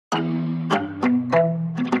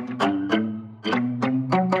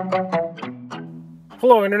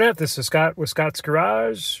Hello Internet, this is Scott with Scott's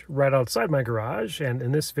Garage, right outside my garage, and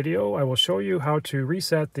in this video I will show you how to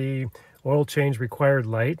reset the oil change required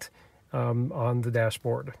light on the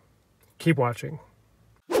dashboard. Keep watching.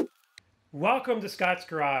 Welcome to Scott's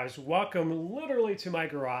Garage. Welcome literally to my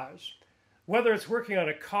garage. Whether it's working on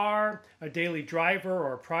a car, a daily driver,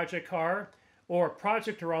 or a project car, or a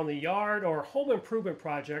project around the yard, or a home improvement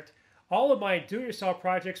project, all of my do-it-yourself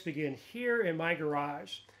projects begin here in my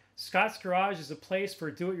garage. Scott's Garage is a place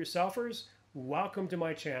for do-it-yourselfers. Welcome to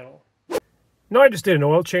my channel. Now I just did an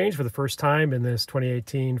oil change for the first time in this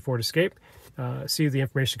 2018 Ford Escape. See the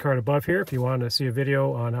information card above here if you want to see a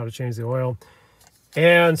video on how to change the oil.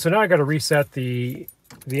 And so now I got to reset the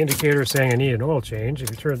indicator saying I need an oil change.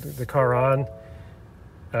 If you turn the car on,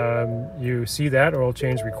 you see that oil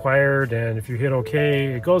change required, and if you hit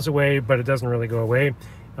OK, it goes away, but it doesn't really go away.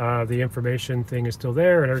 The information thing is still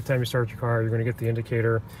there, and every time you start your car, you're going to get the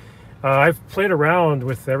indicator. I've played around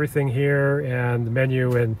with everything here and the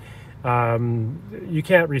menu, and you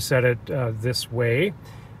can't reset it this way.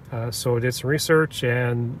 So I did some research,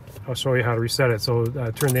 and I'll show you how to reset it. So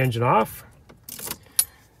turn the engine off,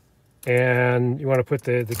 and you want to put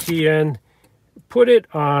the key in. Put it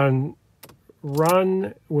on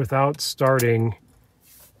run without starting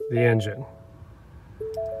the engine.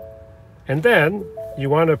 And then you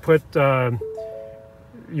want to put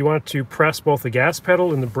press both the gas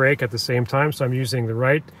pedal and the brake at the same time. So I'm using the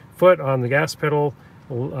right foot on the gas pedal,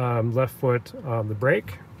 left foot on the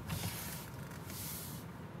brake.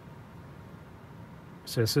 It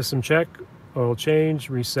says system check, oil change,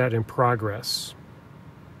 reset in progress.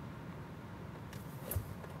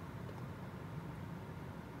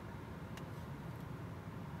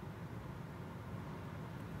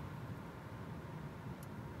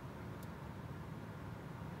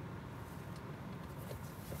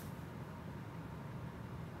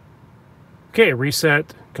 Okay,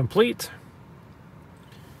 reset complete.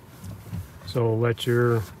 So let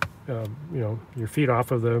your your feet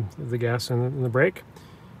off of the gas and the brake,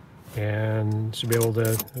 and should be able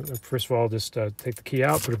to first of all just take the key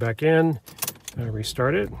out, put it back in,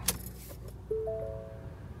 restart it.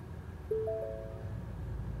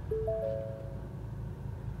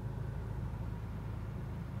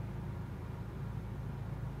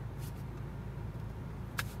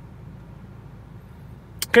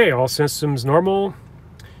 Okay, all systems normal.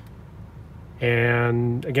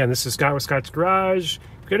 And again, this is Scott with Scott's Garage.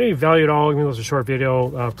 If you get any value at all, even though it's a short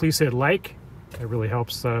video, please hit like. It really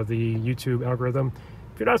helps the YouTube algorithm.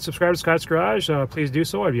 If you're not subscribed to Scott's Garage, please do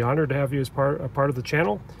so. I'd be honored to have you as a part of the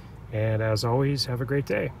channel. And as always, have a great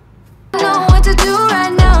day. I know what to do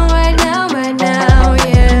right now.